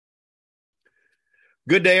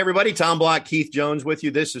Good day, everybody. Tom Block, Keith Jones with you.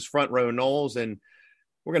 This is Front Row Knowles, and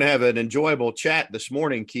we're going to have an enjoyable chat this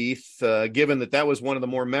morning, Keith, given that was one of the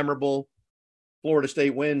more memorable Florida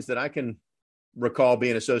State wins that I can recall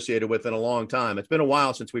being associated with in a long time. It's been a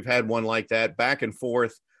while since we've had one like that, back and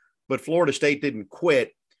forth, but Florida State didn't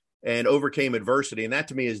quit and overcame adversity, and that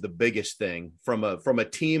to me is the biggest thing from a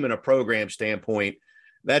team and a program standpoint.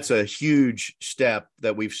 That's a huge step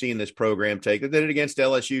that we've seen this program take. They did it against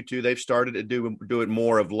LSU too. They've started to do it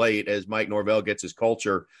more of late as Mike Norvell gets his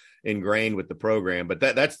culture ingrained with the program. But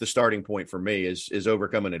that's the starting point for me is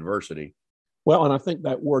overcoming adversity. Well, and I think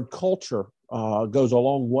that word culture goes a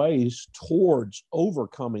long ways towards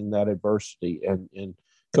overcoming that adversity. And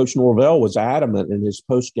Coach Norvell was adamant in his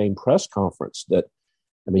post-game press conference that,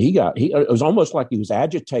 it was almost like he was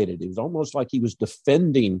agitated. It was almost like he was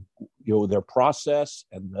defending, their process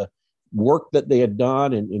and the work that they had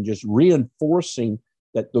done and just reinforcing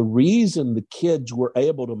that the reason the kids were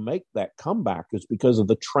able to make that comeback is because of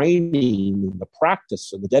the training and the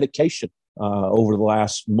practice and the dedication over the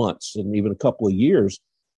last months and even a couple of years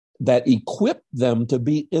that equipped them to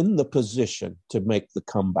be in the position to make the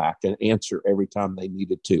comeback and answer every time they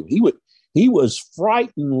needed to. He was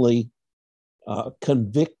frighteningly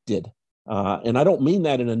convicted. And I don't mean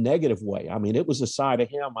that in a negative way. I mean, it was a side of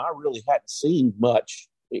him I really hadn't seen much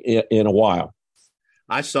in a while.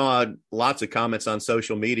 I saw lots of comments on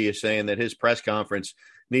social media saying that his press conference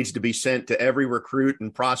needs to be sent to every recruit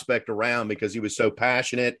and prospect around because he was so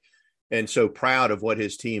passionate and so proud of what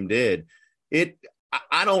his team did.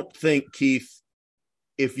 I don't think, Keith,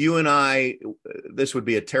 if you and I, this would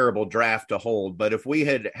be a terrible draft to hold, but if we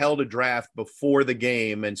had held a draft before the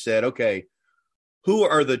game and said, okay, who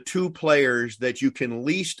are the two players that you can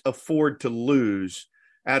least afford to lose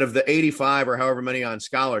out of the 85 or however many on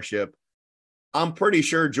scholarship, I'm pretty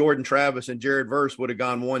sure Jordan Travis and Jared Verse would have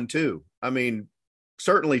gone 1-2. I mean,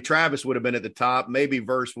 certainly Travis would have been at the top. Maybe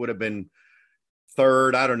Verse would have been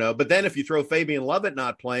third. I don't know. But then if you throw Fabian Lovett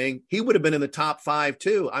not playing, he would have been in the top 5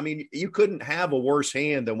 too. I mean, you couldn't have a worse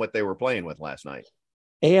hand than what they were playing with last night.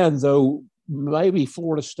 And though maybe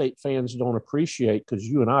Florida State fans don't appreciate, because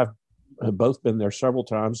you and I have both been there several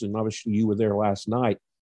times, and obviously you were there last night,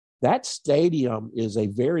 that stadium is a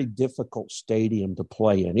very difficult stadium to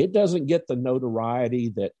play in. It doesn't get the notoriety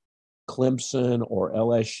that Clemson or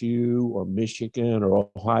LSU or Michigan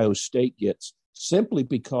or Ohio State gets, simply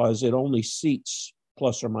because it only seats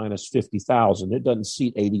plus or minus 50,000. It doesn't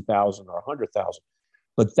seat 80,000 or 100,000.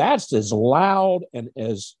 But that's as loud and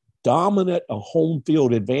as dominant a home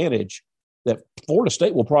field advantage that Florida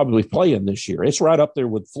State will probably play in this year. It's right up there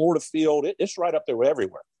with Florida Field. It's right up there with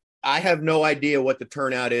everywhere. I have no idea what the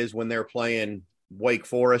turnout is when they're playing Wake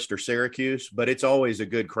Forest or Syracuse, but it's always a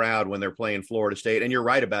good crowd when they're playing Florida State. And you're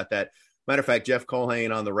right about that. Matter of fact, Jeff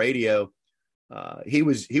Colhane on the radio, he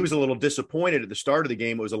was a little disappointed at the start of the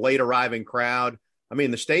game. It was a late arriving crowd. I mean,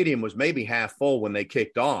 the stadium was maybe half full when they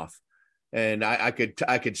kicked off. And I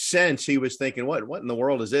could sense he was thinking, what in the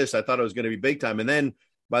world is this? I thought it was going to be big time. And then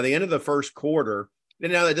by the end of the first quarter,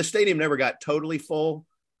 the stadium never got totally full,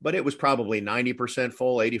 but it was probably 90%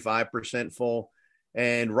 full, 85% full.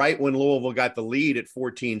 And right when Louisville got the lead at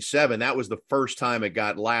 14-7, that was the first time it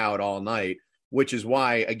got loud all night, which is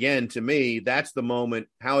why, again, to me, that's the moment.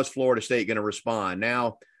 How is Florida State going to respond?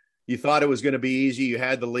 Now, you thought it was going to be easy. You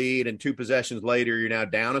had the lead, and 2 possessions later, you're now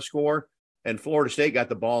down a score. And Florida State got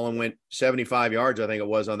the ball and went 75 yards, I think it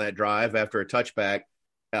was, on that drive after a touchback.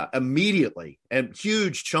 Immediately, and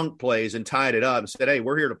huge chunk plays, and tied it up and said, hey,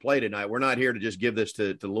 we're here to play tonight. We're not here to just give this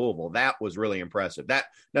to Louisville. That was really impressive. That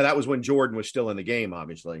was when Jordan was still in the game,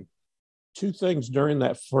 obviously. 2 things during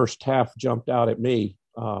that first half jumped out at me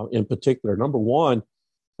in particular. Number one,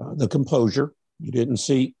 the composure. You didn't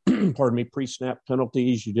see, pre-snap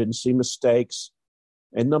penalties. You didn't see mistakes.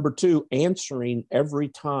 And number 2, answering every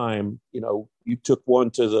time, you took one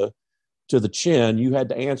to the chin, you had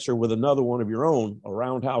to answer with another one of your own, a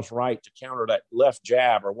roundhouse right to counter that left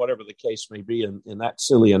jab or whatever the case may be in that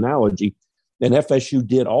silly analogy. And FSU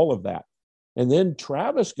did all of that. And then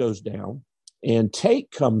Travis goes down and Tate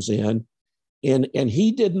comes in, and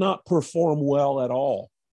he did not perform well at all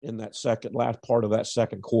in that last part of that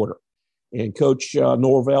second quarter. And Coach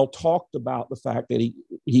Norvell talked about the fact that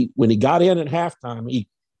he when he got in at halftime, he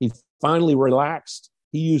finally relaxed.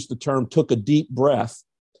 He used the term took a deep breath.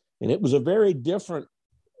 And it was a very different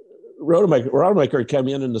Rodemaker had come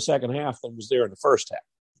in the second half than was there in the first half.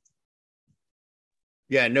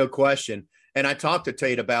 Yeah, no question. And I talked to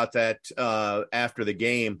Tate about that after the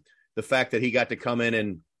game, the fact that he got to come in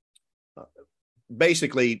and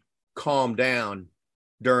basically calm down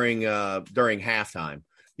during halftime.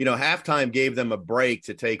 Halftime gave them a break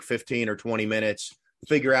to take 15 or 20 minutes,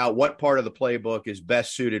 figure out what part of the playbook is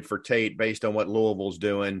best suited for Tate based on what Louisville's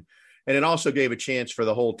doing. And it also gave a chance for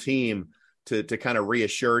the whole team to kind of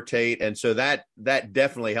reassure Tate. And so that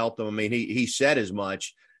definitely helped him. I mean, he said as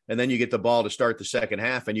much, and then you get the ball to start the second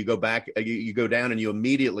half and you go back, you go down and you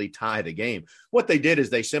immediately tie the game. What they did is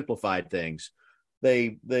they simplified things.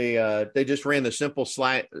 They just ran the simple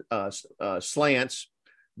slants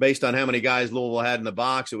based on how many guys Louisville had in the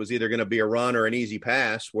box. It was either going to be a run or an easy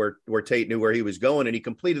pass where Tate knew where he was going, and he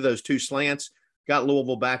completed those two slants, got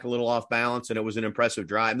Louisville back a little off balance, and it was an impressive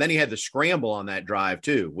drive. And then he had the scramble on that drive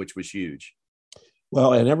too, which was huge.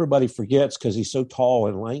 Well, and everybody forgets because he's so tall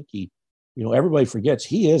and lanky, everybody forgets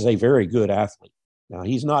he is a very good athlete. Now,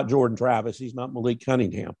 he's not Jordan Travis. He's not Malik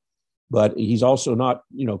Cunningham, but he's also not,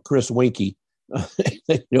 Chris Winkie,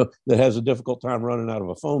 that has a difficult time running out of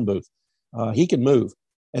a phone booth. He can move.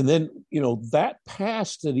 And then, that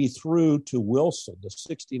pass that he threw to Wilson, the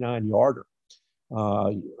 69-yarder,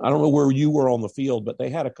 I don't know where you were on the field, but they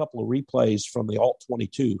had a couple of replays from the alt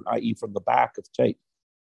 22, i.e. from the back of Tate.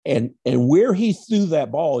 And where he threw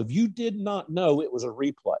that ball, if you did not know it was a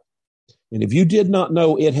replay, and if you did not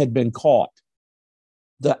know it had been caught,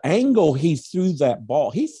 the angle he threw that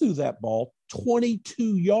ball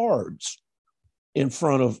 22 yards in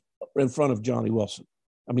front of Johnny Wilson.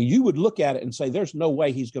 I mean, you would look at it and say, there's no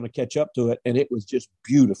way he's going to catch up to it. And it was just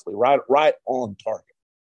beautifully right on target.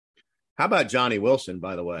 How about Johnny Wilson,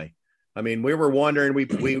 by the way? I mean, we were wondering,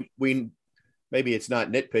 we maybe it's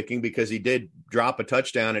not nitpicking because he did drop a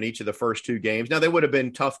touchdown in each of the first two games. Now, they would have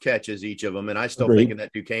been tough catches, each of them. And I still think in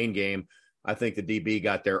that Duquesne game, I think the DB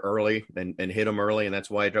got there early and hit him early. And that's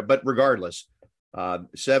why but regardless,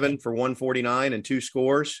 7 for 149 and 2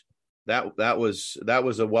 scores. That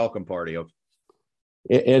was a welcome party.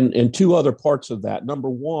 And two other parts of that. Number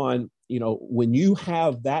one, when you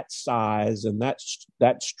have that size and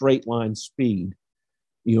that straight line speed,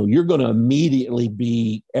 you're going to immediately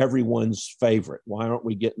be everyone's favorite. Why aren't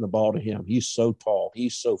we getting the ball to him? He's so tall.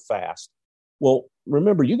 He's so fast. Well,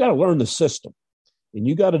 remember, you got to learn the system and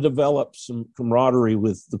you got to develop some camaraderie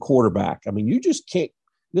with the quarterback. I mean, you just can't,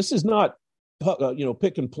 this is not,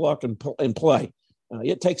 pick and pluck and play.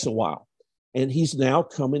 It takes a while. And he's now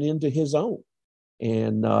coming into his own.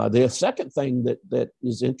 And the second thing that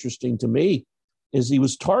is interesting to me is he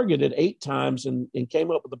was targeted 8 times and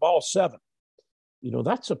came up with the ball 7.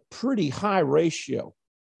 That's a pretty high ratio.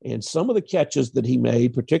 And some of the catches that he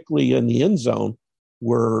made, particularly in the end zone,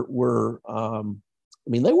 were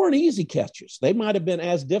they weren't easy catches. They might have been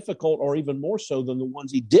as difficult or even more so than the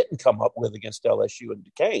ones he didn't come up with against LSU and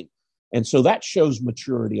Duquesne. And so that shows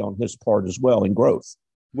maturity on his part as well and growth.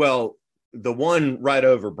 Well, the one right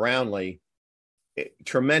over Brownlee,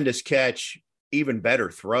 tremendous catch, even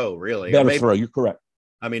better throw, really. Throw, you're correct.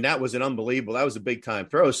 I mean, that was a big time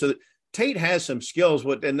throw. So Tate has some skills,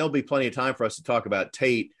 and there'll be plenty of time for us to talk about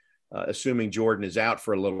Tate, assuming Jordan is out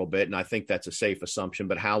for a little bit. And I think that's a safe assumption,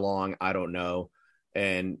 but how long, I don't know.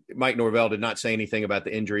 And Mike Norvell did not say anything about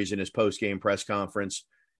the injuries in his post-game press conference.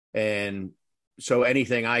 And so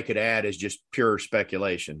anything I could add is just pure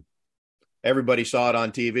speculation. Everybody saw it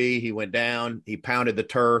on TV. He went down, he pounded the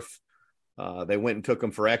turf. They went and took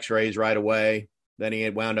him for x-rays right away. Then he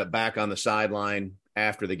had wound up back on the sideline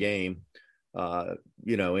after the game,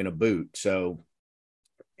 in a boot. So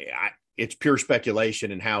it's pure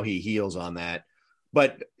speculation and how he heals on that.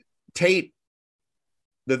 But Tate,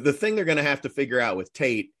 the thing they're going to have to figure out with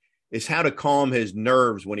Tate is how to calm his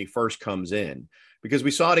nerves when he first comes in, because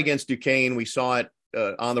we saw it against Duquesne. We saw it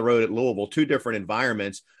on the road at Louisville, 2 different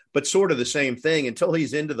environments, but sort of the same thing until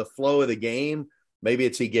he's into the flow of the game. Maybe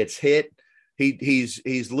he gets hit.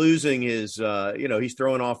 He's losing his, he's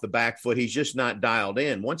throwing off the back foot. He's just not dialed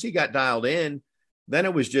in. Once he got dialed in, then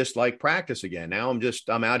it was just like practice again. Now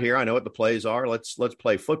I'm out here. I know what the plays are. Let's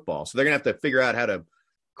play football. So they're going to have to figure out how to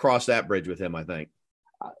cross that bridge with him, I think.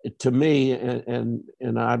 To me,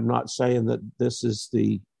 and I'm not saying that this is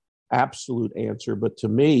the absolute answer, but to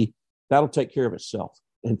me, that'll take care of itself.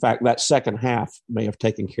 In fact, that second half may have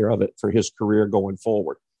taken care of it for his career going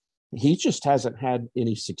forward. He just hasn't had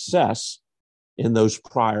any success in those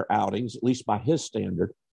prior outings, at least by his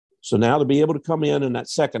standard. So now to be able to come in that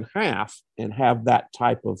second half and have that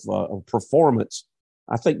type of performance,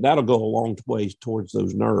 I think that'll go a long way towards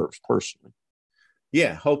those nerves personally.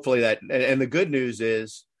 Yeah, hopefully that. And the good news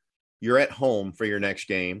is you're at home for your next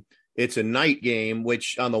game. It's a night game,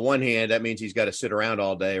 which on the one hand, that means he's got to sit around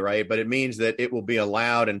all day, right? But it means that it will be a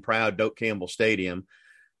loud and proud Doak Campbell Stadium.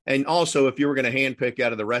 And also, if you were going to handpick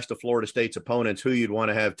out of the rest of Florida State's opponents who you'd want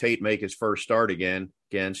to have Tate make his first start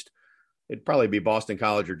against, it'd probably be Boston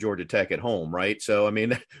College or Georgia Tech at home, right? So, I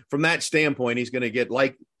mean, from that standpoint, he's going to get,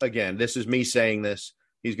 like, again, this is me saying this,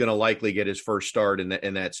 he's going to likely get his first start in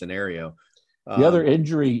that scenario. The other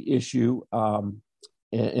injury issue, and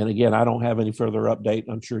again, I don't have any further update.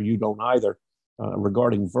 I'm sure you don't either,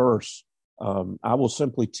 regarding Verse. I will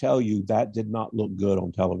simply tell you that did not look good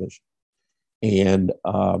on television. And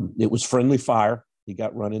it was friendly fire. He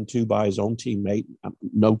got run into by his own teammate.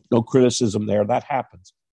 No criticism there. That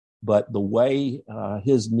happens. But the way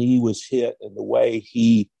his knee was hit and the way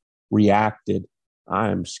he reacted, I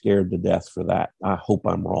am scared to death for that. I hope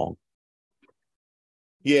I'm wrong.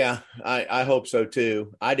 Yeah, I hope so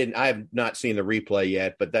too. I have not seen the replay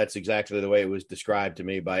yet, but that's exactly the way it was described to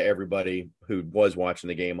me by everybody who was watching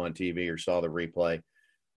the game on TV or saw the replay.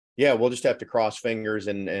 Yeah, we'll just have to cross fingers.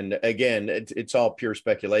 And again, it's all pure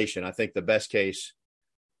speculation. I think the best case,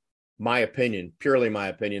 purely my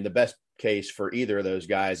opinion, the best case for either of those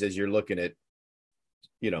guys is you're looking at,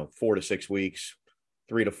 4 to 6 weeks,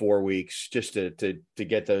 3 to 4 weeks, just to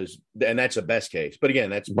get those. And that's a best case. But again,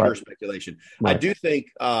 that's pure speculation. Right. I do think,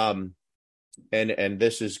 and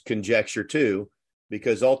this is conjecture too,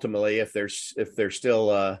 because ultimately if there's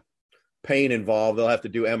still pain involved, they'll have to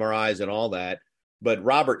do MRIs and all that. But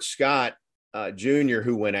Robert Scott Jr.,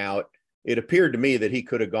 who went out, it appeared to me that he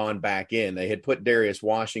could have gone back in. They had put Darius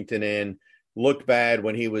Washington in, looked bad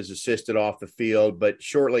when he was assisted off the field, but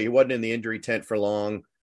shortly he wasn't in the injury tent for long.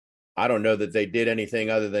 I don't know that they did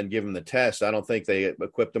anything other than give him the test. I don't think they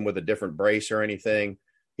equipped him with a different brace or anything.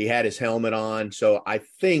 He had his helmet on. So I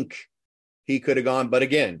think he could have gone. But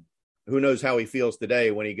again, who knows how he feels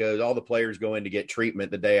today when he goes, all the players go in to get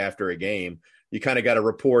treatment the day after a game. You kind of got to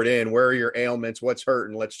report in, where are your ailments? What's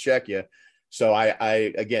hurting? Let's check you. So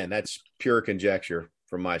again, that's pure conjecture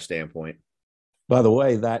from my standpoint. By the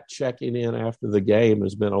way, that checking in after the game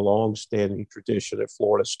has been a long-standing tradition at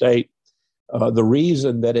Florida State. The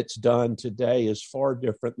reason that it's done today is far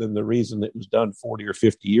different than the reason it was done 40 or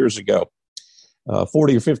 50 years ago.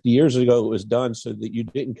 40 or 50 years ago, it was done so that you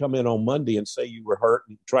didn't come in on Monday and say you were hurt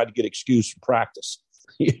and try to get excused from practice.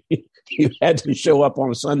 You had to show up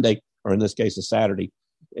on a Sunday, or in this case, a Saturday,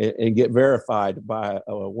 and get verified by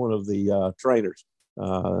one of the trainers.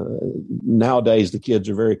 Nowadays, the kids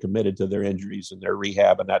are very committed to their injuries and their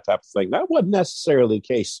rehab and that type of thing. That wasn't necessarily the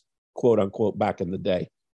case, quote unquote, back in the day.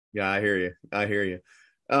 Yeah, I hear you.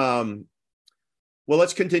 Well,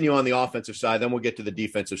 let's continue on the offensive side. Then we'll get to the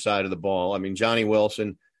defensive side of the ball. I mean, Johnny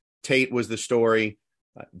Wilson, Tate was the story.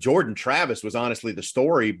 Jordan Travis was honestly the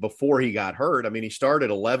story before he got hurt. I mean, he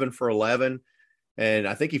started 11 for 11, and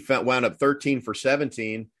I think he wound up 13 for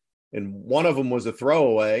 17. And one of them was a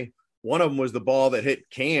throwaway. One of them was the ball that hit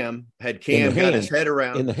Cam. Had Cam got his head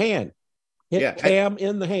around. In the hand. Cam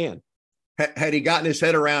in the hand. Had he gotten his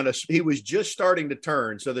head around us, he was just starting to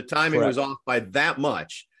turn. So the timing was off by that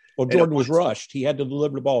much. Well, Jordan was rushed. He had to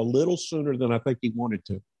deliver the ball a little sooner than I think he wanted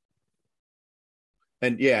to.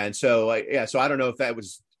 So I don't know if that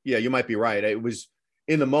was, you might be right. It was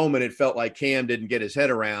in the moment, it felt like Cam didn't get his head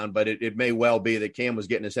around, but it may well be that Cam was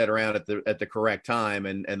getting his head around at the correct time,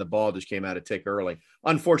 and the ball just came out a tick early.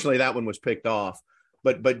 Unfortunately, that one was picked off.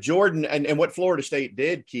 But Jordan and what Florida State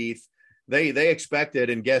did, Keith, they expected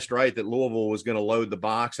and guessed right that Louisville was going to load the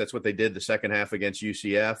box. That's what they did the second half against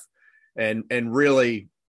UCF, and really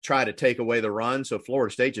try to take away the run. So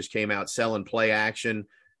Florida State just came out selling play action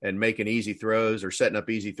and making easy throws or setting up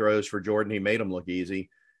easy throws for Jordan. He made them look easy.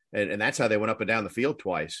 And that's how they went up and down the field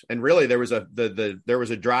twice. And really there was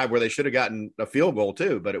a drive where they should have gotten a field goal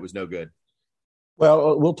too, but it was no good.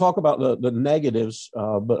 Well, we'll talk about the negatives,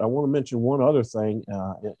 but I want to mention one other thing,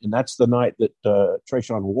 and that's the night that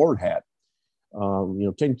Treshaun Ward had.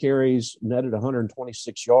 10 carries, netted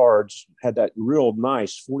 126 yards, had that real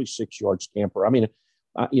nice 46-yard scamper. I mean,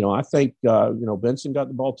 I think, Benson got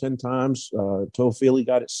the ball 10 times. Toafili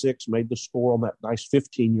got it 6, made the score on that nice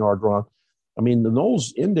 15-yard run. I mean, the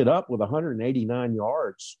Noles ended up with 189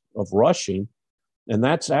 yards of rushing, and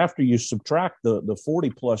that's after you subtract the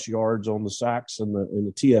 40-plus yards on the sacks and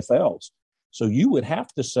the TFLs. So you would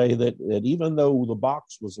have to say that even though the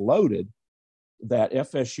box was loaded, that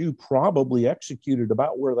FSU probably executed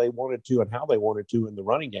about where they wanted to and how they wanted to in the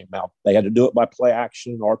running game. Now, they had to do it by play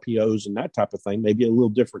action, RPOs, and that type of thing, maybe a little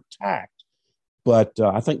different tact. But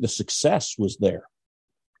I think the success was there.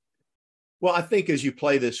 Well, I think as you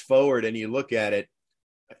play this forward and you look at it,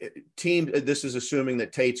 this is assuming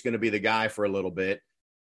that Tate's going to be the guy for a little bit.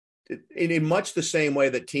 In much the same way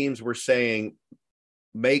that teams were saying,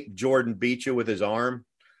 make Jordan beat you with his arm,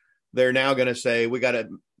 they're now going to say,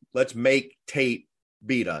 let's make Tate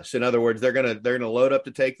beat us. In other words, they're going to load up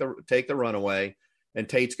to take the runaway, and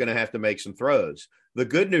Tate's going to have to make some throws. The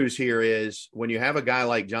good news here is when you have a guy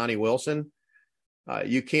like Johnny Wilson,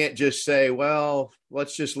 you can't just say, well,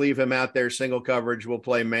 let's just leave him out there, single coverage, we'll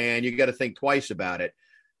play man. You got to think twice about it.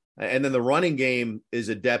 And then the running game is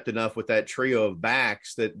adept enough with that trio of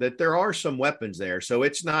backs that there are some weapons there. So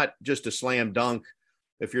it's not just a slam dunk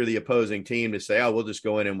if you're the opposing team to say, oh, we'll just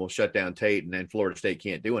go in and we'll shut down Tate, and then Florida State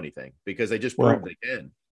can't do anything, because they just proved they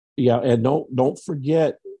can. Yeah, and don't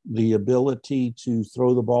forget the ability to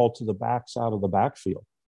throw the ball to the backs out of the backfield.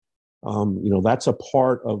 That's a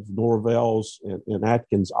part of Norvell's and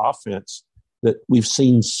Atkins' offense that we've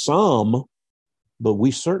seen some, but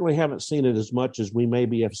we certainly haven't seen it as much as we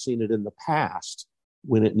maybe have seen it in the past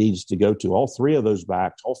when it needs to go to. All four of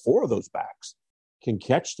those backs can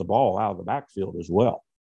catch the ball out of the backfield as well.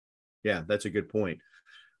 Yeah, that's a good point.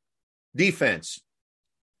 Defense.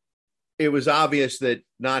 It was obvious that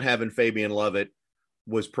not having Fabian Lovett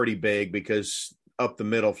was pretty big, because up the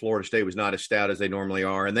middle, Florida State was not as stout as they normally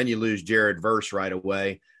are. And then you lose Jared Verse right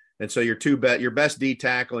away. And so your best D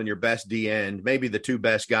tackle and your best D end, maybe the two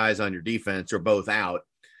best guys on your defense, are both out.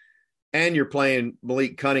 And you're playing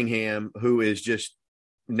Malik Cunningham, who is just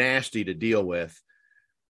nasty to deal with.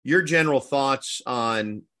 Your general thoughts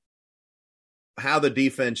on how the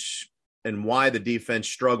defense and why the defense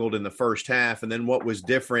struggled in the first half, and then what was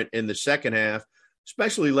different in the second half,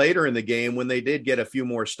 especially later in the game when they did get a few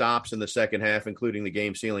more stops in the second half, including the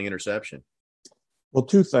game-sealing interception. Well,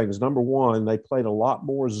 two things. Number one, they played a lot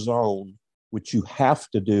more zone, which you have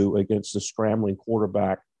to do against a scrambling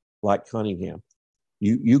quarterback like Cunningham.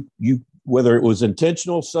 You whether it was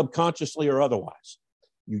intentional, subconsciously, or otherwise,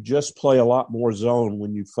 you just play a lot more zone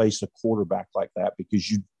when you face a quarterback like that, because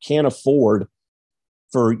you can't afford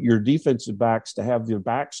for your defensive backs to have their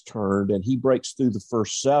backs turned and he breaks through the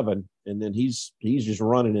first seven, and then he's just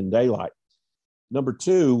running in daylight. Number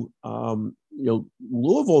two,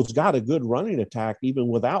 Louisville's got a good running attack even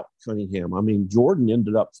without Cunningham. I mean, Jordan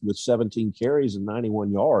ended up with 17 carries and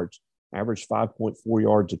 91 yards, averaged 5.4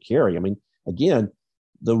 yards a carry. I mean, again,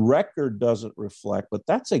 the record doesn't reflect, but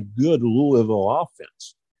that's a good Louisville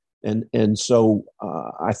offense. And so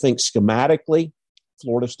I think schematically,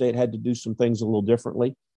 Florida State had to do some things a little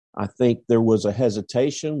differently. I think there was a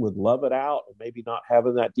hesitation with Lovett out and maybe not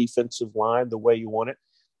having that defensive line the way you want it.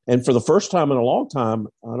 And for the first time in a long time,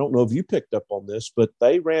 I don't know if you picked up on this, but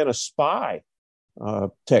they ran a spy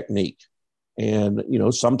technique. And,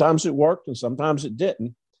 sometimes it worked and sometimes it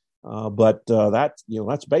didn't. But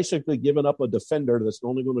that's basically giving up a defender that's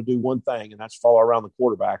only going to do one thing, and that's follow around the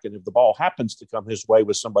quarterback. And if the ball happens to come his way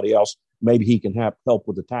with somebody else, maybe he can help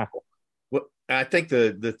with the tackle. Well, I think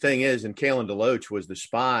the thing is, and Kalen DeLoach was the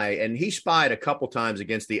spy, and he spied a couple times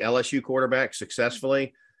against the LSU quarterback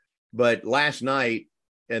successfully. But last night,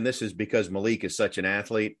 and this is because Malik is such an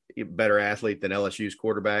athlete, better athlete than LSU's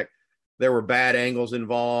quarterback, there were bad angles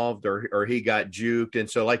involved, or he got juked. And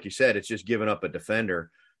so, like you said, it's just giving up a defender.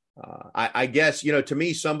 I guess, to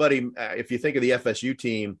me, somebody, if you think of the FSU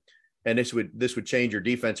team, and this would change your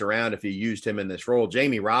defense around if you used him in this role,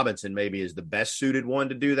 Jamie Robinson maybe is the best suited one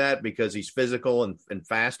to do that, because he's physical and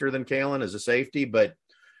faster than Kalen as a safety. But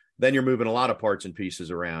then you're moving a lot of parts and pieces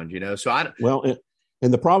around, So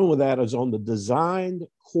and the problem with that is on the designed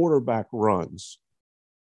quarterback runs,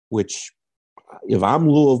 which if I'm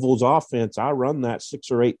Louisville's offense, I run that 6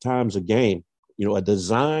 or 8 times a game. A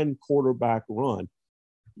designed quarterback run.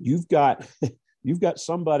 You've got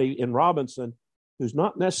somebody in Robinson who's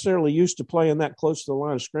not necessarily used to playing that close to the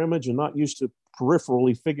line of scrimmage and not used to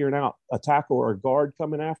peripherally figuring out a tackle or a guard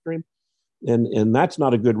coming after him. And that's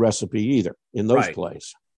not a good recipe either in those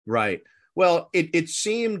plays. Right. Well, it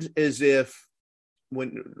seemed as if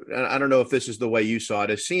I don't know if this is the way you saw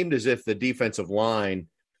it seemed as if the defensive line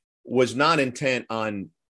was not intent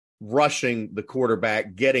on rushing the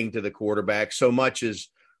quarterback, getting to the quarterback, so much as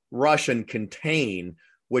rush and contain,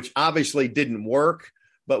 which obviously didn't work.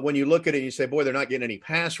 But when you look at it and you say, boy, they're not getting any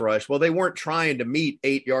pass rush. Well, they weren't trying to meet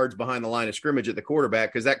 8 yards behind the line of scrimmage at the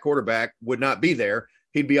quarterback, because that quarterback would not be there.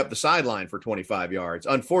 He'd be up the sideline for 25 yards.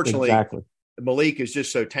 Unfortunately, exactly. Malik is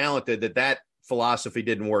just so talented that philosophy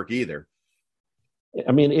didn't work either.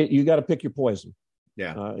 I mean, you got to pick your poison.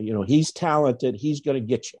 Yeah. He's talented. He's going to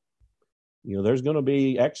get you. There's going to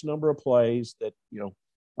be X number of plays that,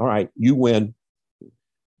 all right, you win.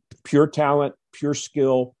 Pure talent, pure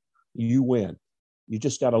skill, you win. You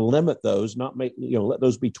just got to limit those, not make, let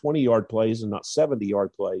those be 20-yard plays and not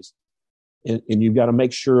 70-yard plays. And you've got to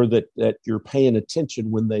make sure that you're paying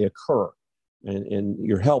attention when they occur and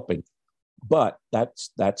you're helping. But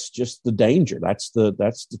that's just the danger. That's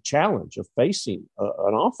the challenge of facing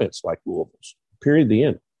an offense like Louisville's. Period. The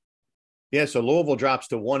end. Yeah, so Louisville drops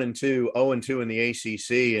to 1-2, 0-2 in the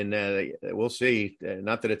ACC, and we'll see.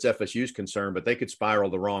 Not that it's FSU's concern, but they could spiral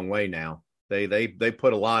the wrong way now. They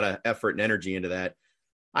put a lot of effort and energy into that.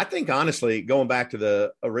 I think honestly, going back to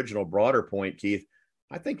the original broader point, Keith,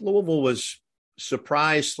 I think Louisville was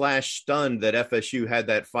surprised/stunned that FSU had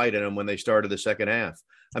that fight in them when they started the second half.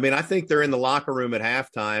 I mean, I think they're in the locker room at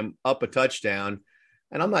halftime, up a touchdown.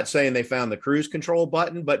 And I'm not saying they found the cruise control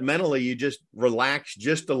button, but mentally you just relax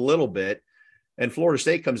just a little bit. And Florida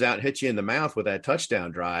State comes out and hits you in the mouth with that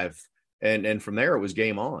touchdown drive. And from there, it was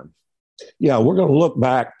game on. Yeah, we're going to look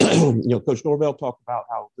back. Coach Norvell talked about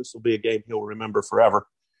how this will be a game he'll remember forever.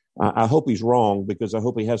 I hope he's wrong, because I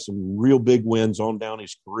hope he has some real big wins on down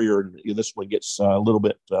his career. And this one gets a little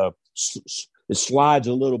bit, it slides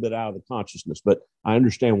a little bit out of the consciousness, but I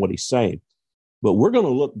understand what he's saying. But we're going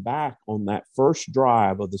to look back on that first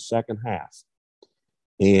drive of the second half.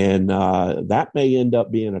 And that may end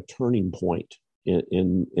up being a turning point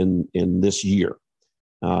in this year,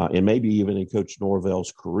 and maybe even in Coach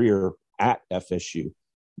Norvell's career at FSU.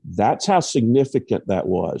 That's how significant that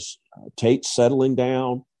was. Tate settling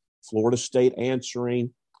down, Florida State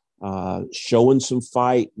answering, showing some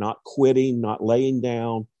fight, not quitting, not laying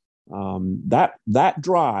down. That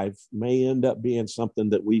drive may end up being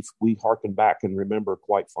something that we harken back and remember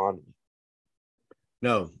quite fondly.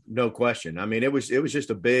 No question. I mean, it was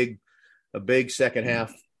just a big second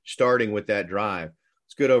half starting with that drive.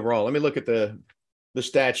 It's good overall. Let me look at the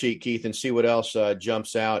stat sheet, Keith, and see what else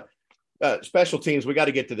jumps out. Special teams, we got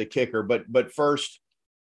to get to the kicker, but first,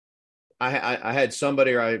 I had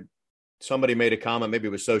somebody made a comment, maybe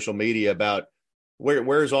it was social media, about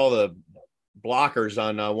where's all the blockers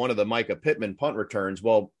on one of the Micah Pittman punt returns.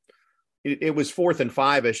 Well, it was 4th and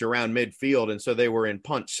 5-ish around midfield, and so they were in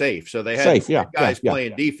punt safe. So they had guys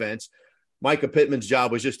playing defense. Micah Pittman's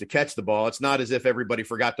job was just to catch the ball. It's not as if everybody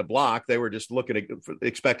forgot to block. They were just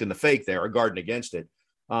expecting the fake there or guarding against it.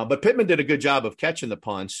 But Pittman did a good job of catching the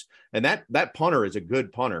punts, and that punter is a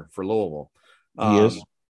good punter for Louisville. He is.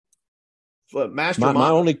 My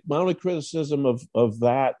only criticism of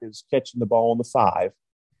that is catching the ball on the 5.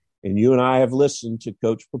 And you and I have listened to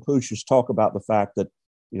Coach Papuchis talk about the fact that,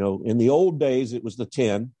 in the old days it was the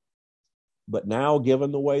 10, but now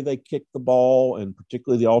given the way they kick the ball, and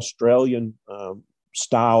particularly the Australian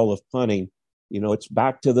style of punting, it's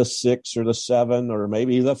back to the 6 or the 7 or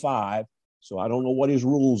maybe the 5. So I don't know what his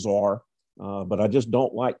rules are, but I just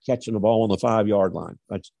don't like catching the ball on the 5-yard line.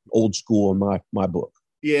 That's old school in my book.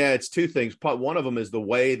 Yeah, it's two things. One of them is the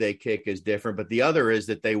way they kick is different, but the other is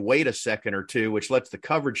that they wait a second or two, which lets the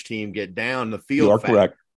coverage team get down the field. You are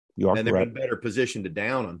correct. And they're in a better position to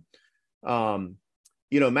down them.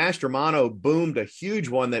 Mastromano boomed a huge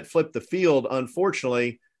one that flipped the field.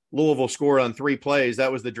 Unfortunately, Louisville scored on 3 plays.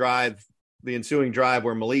 That was the ensuing drive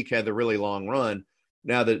where Malik had the really long run.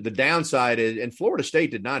 Now, the downside is, and Florida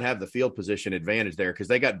State did not have the field position advantage there because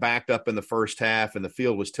they got backed up in the first half and the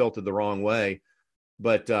field was tilted the wrong way.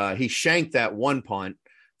 But he shanked that one punt.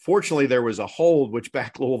 Fortunately, there was a hold, which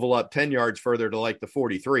backed Louisville up 10 yards further to like the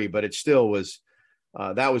 43, but it still was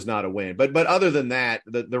that was not a win. But other than that,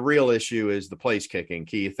 the real issue is the place kicking,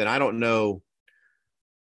 Keith, and I don't know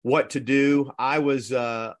what to do. I was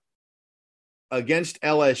against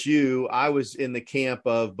LSU. I was in the camp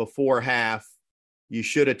of before half, you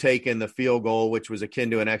should have taken the field goal, which was akin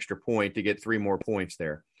to an extra point to get 3 more points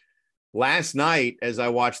there. Last night, as I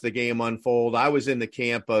watched the game unfold, I was in the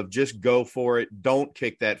camp of just go for it. Don't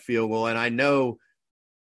kick that field goal. And I know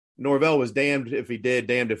Norvell was damned if he did,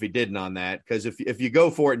 damned if he didn't on that. Because if you go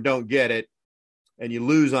for it and don't get it and you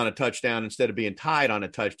lose on a touchdown instead of being tied on a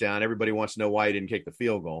touchdown, everybody wants to know why you didn't kick the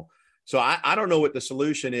field goal. So I don't know what the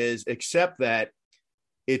solution is, except that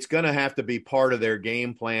it's going to have to be part of their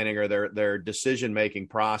game planning or their decision-making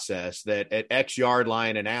process that at X yard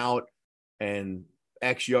line and out and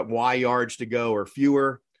Y yards to go or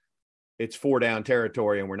fewer, it's 4 down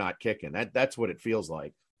territory and we're not kicking. That's what it feels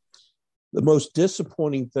like. The most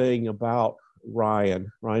disappointing thing about Ryan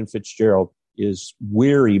Fitzgerald is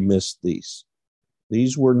Weary missed these.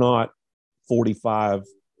 These were not 45,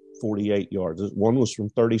 48 yards. One was from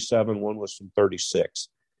 37, one was from 36.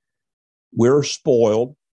 We're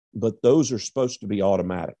spoiled, but those are supposed to be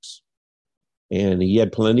automatics. And he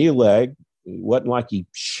had plenty of leg. It wasn't like he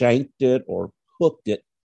shanked it or hooked it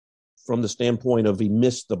from the standpoint of he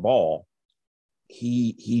missed the ball.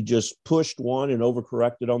 He just pushed one and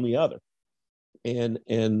overcorrected on the other. And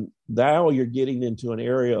now you're getting into an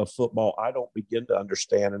area of football I don't begin to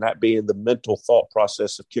understand, and that being the mental thought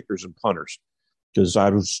process of kickers and punters, because I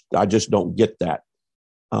just don't get that.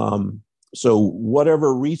 So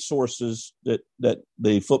whatever resources that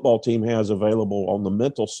the football team has available on the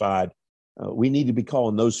mental side, We need to be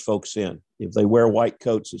calling those folks in. If they wear white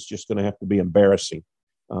coats, it's just going to have to be embarrassing.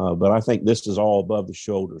 But I think this is all above the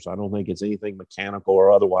shoulders. I don't think it's anything mechanical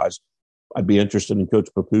or otherwise. I'd be interested in Coach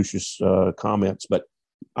Papuch's comments, but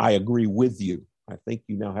I agree with you. I think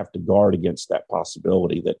you now have to guard against that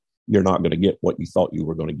possibility that you're not going to get what you thought you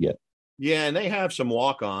were going to get. Yeah, and they have some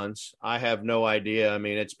walk-ons. I have no idea. I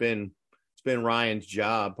mean, it's been Ryan's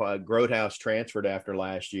job. Grotehouse transferred after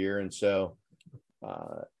last year, and so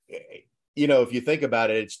if you think about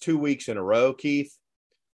it, it's 2 weeks in a row, Keith.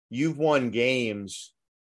 You've won games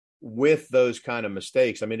with those kind of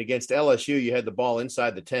mistakes. I mean, against LSU, you had the ball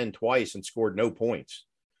inside the 10 twice and scored no points.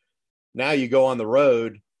 Now you go on the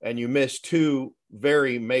road and you miss 2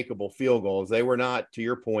 very makeable field goals. They were not, to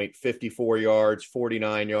your point, 54 yards,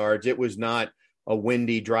 49 yards. It was not a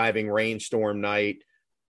windy driving rainstorm night.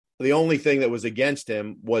 The only thing that was against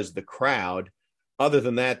him was the crowd. Other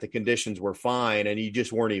than that, the conditions were fine, and you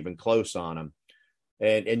just weren't even close on them.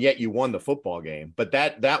 And yet you won the football game. But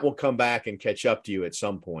that will come back and catch up to you at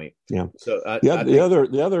some point. Yeah. So the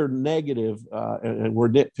other negative, and we're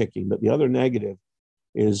nitpicking, but the other negative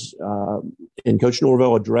is, and Coach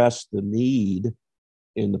Norvell addressed the need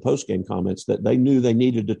in the postgame comments that they knew they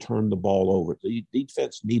needed to turn the ball over. The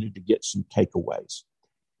defense needed to get some takeaways.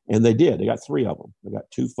 And they did. They got 3 of them. They got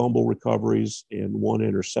 2 fumble recoveries and 1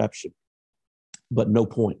 interception, but no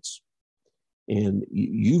points. And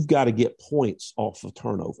you've got to get points off of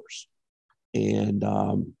turnovers. And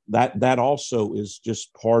that also is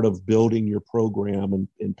just part of building your program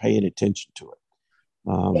and paying attention to it.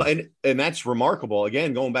 Well, and that's remarkable.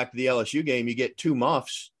 Again, going back to the LSU game, you get 2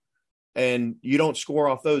 muffs and you don't score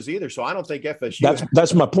off those either. So I don't think FSU –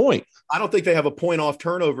 That's my point. I don't think they have a point off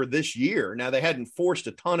turnover this year. Now, they hadn't forced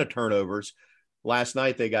a ton of turnovers. Last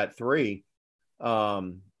night they got 3.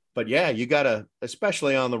 But, yeah, you got to –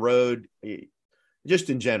 especially on the road, just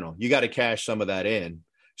in general, you got to cash some of that in.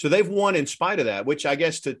 So they've won in spite of that, which I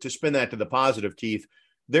guess to spin that to the positive, Keith,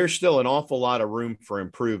 there's still an awful lot of room for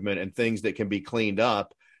improvement and things that can be cleaned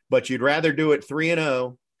up. But you'd rather do it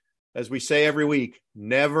 3-0, as we say every week,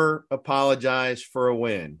 never apologize for a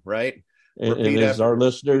win, right? And as our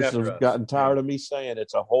listeners have gotten tired of me saying,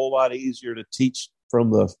 it's a whole lot easier to teach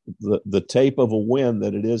from the tape of a win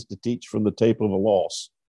than it is to teach from the tape of a loss.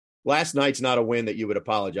 Last night's not a win that you would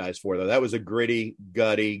apologize for, though. That was a gritty,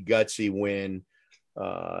 gutsy win,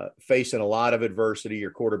 facing a lot of adversity.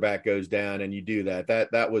 Your quarterback goes down, and you do that.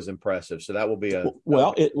 That was impressive. So that will be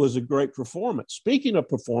it was a great performance. Speaking of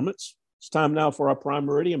performance, it's time now for our Prime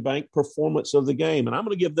Meridian Bank performance of the game, and I'm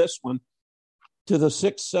going to give this one to the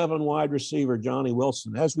 6'7" wide receiver, Johnny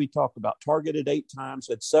Wilson. As we talked about, targeted 8 times,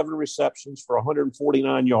 had 7 receptions for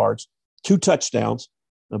 149 yards, 2 touchdowns,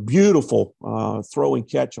 a beautiful throw and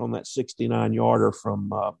catch on that 69-yarder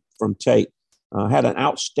from Tate. Had an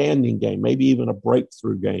outstanding game, maybe even a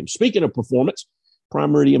breakthrough game. Speaking of performance,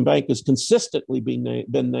 Prime Meridian Bank has consistently been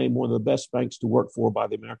named one of the best banks to work for by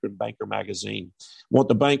the American Banker magazine. Want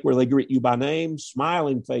the bank where they greet you by name,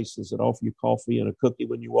 smiling faces that offer you coffee and a cookie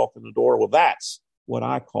when you walk in the door? Well, that's what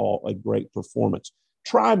I call a great performance.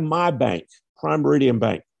 Try my bank, Prime Meridian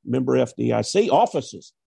Bank, member FDIC.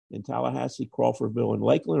 Offices in Tallahassee, Crawfordville, and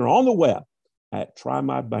Lakeland are on the web at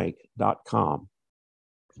trymybank.com.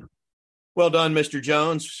 Well done, Mr.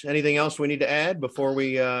 Jones. Anything else we need to add before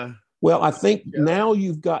we Well, I think now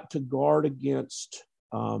you've got to guard against,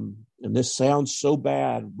 and this sounds so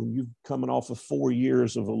bad when you're coming off of 4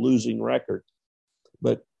 years of a losing record,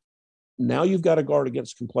 but now you've got to guard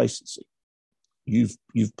against complacency. You've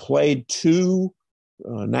played 2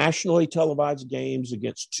 nationally televised games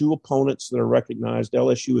against 2 opponents that are recognized.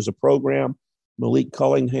 LSU as a program, Malik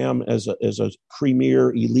Cunningham as a premier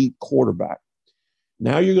elite quarterback.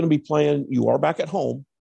 Now you're going to be playing, you are back at home,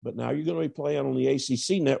 but now you're going to be playing on the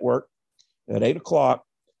ACC network at 8 o'clock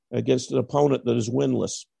against an opponent that is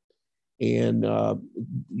winless. And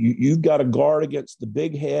you've got to guard against the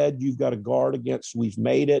big head. You've got to guard against we've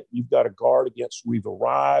made it. You've got to guard against we've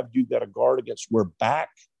arrived. You've got to guard against we're back.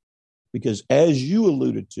 Because as you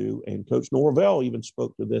alluded to, and Coach Norvell even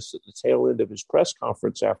spoke to this at the tail end of his press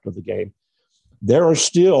conference after the game, there are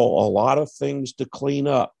still a lot of things to clean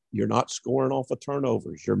up. You're not scoring off of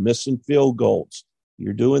turnovers. You're missing field goals.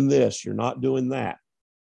 You're doing this. You're not doing that.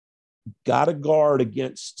 Got to guard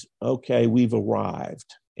against, okay, we've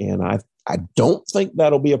arrived. And I don't think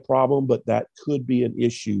that'll be a problem, but that could be an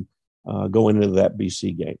issue going into that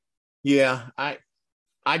BC game. Yeah,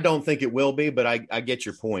 I don't think it will be, but I get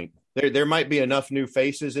your point. There might be enough new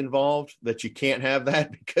faces involved that you can't have that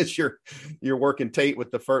because you're working Tate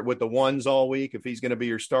with the ones all week. If he's going to be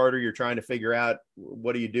your starter, you're trying to figure out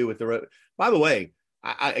what do you do with the road. By the way,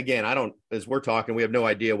 again, I don't, as we're talking, we have no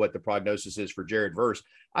idea what the prognosis is for Jared Verse.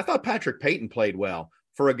 I thought Patrick Payton played well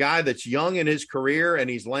for a guy that's young in his career and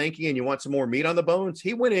he's lanky and you want some more meat on the bones.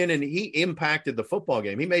 He went in and he impacted the football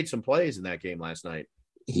game. He made some plays in that game last night.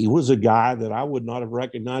 He was a guy that I would not have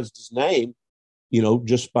recognized his name,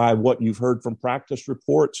 just by what you've heard from practice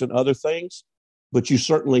reports and other things. But you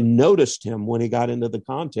certainly noticed him when he got into the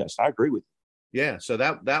contest. I agree with you. Yeah, so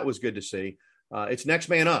that was good to see. It's next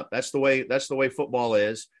man up. That's the way football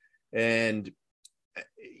is. And,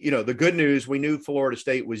 the good news, we knew Florida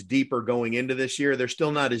State was deeper going into this year. They're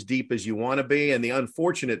still not as deep as you want to be. And the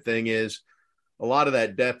unfortunate thing is a lot of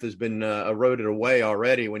that depth has been eroded away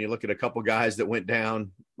already when you look at a couple guys that went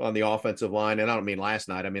down on the offensive line. And I don't mean last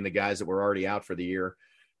night. I mean the guys that were already out for the year.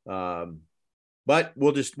 But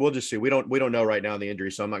we'll just see. We don't know right now the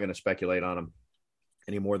injury, so I'm not going to speculate on them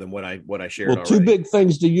any more than what I shared already. Two big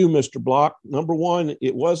things to you, Mr. Block. Number one,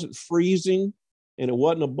 it wasn't freezing and it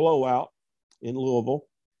wasn't a blowout in Louisville.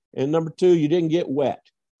 And number two, you didn't get wet,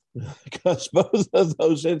 because both of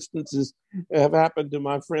those instances have happened to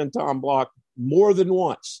my friend Tom Block more than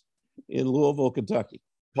once in Louisville, Kentucky.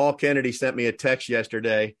 Paul Kennedy sent me a text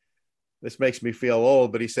yesterday. This makes me feel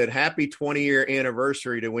old, but he said, happy 20-year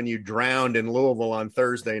anniversary to when you drowned in Louisville on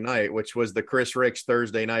Thursday night, which was the Chris Ricks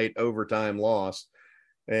Thursday night overtime loss.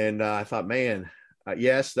 And I thought, man,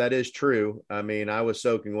 yes, that is true. I mean, I was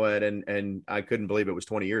soaking wet and I couldn't believe it was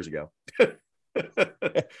 20 years ago.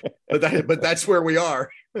 but that's where we are.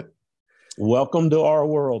 Welcome to our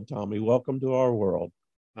world, Tommy. Welcome to our world.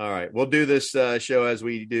 All right. We'll do this show as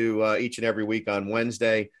we do each and every week on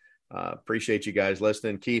Wednesday. Appreciate you guys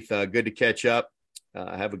listening. Keith, good to catch up.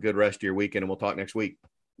 Have a good rest of your weekend, and we'll talk next week.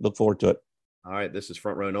 Look forward to it. All right. This is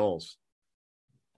Front Row Noles.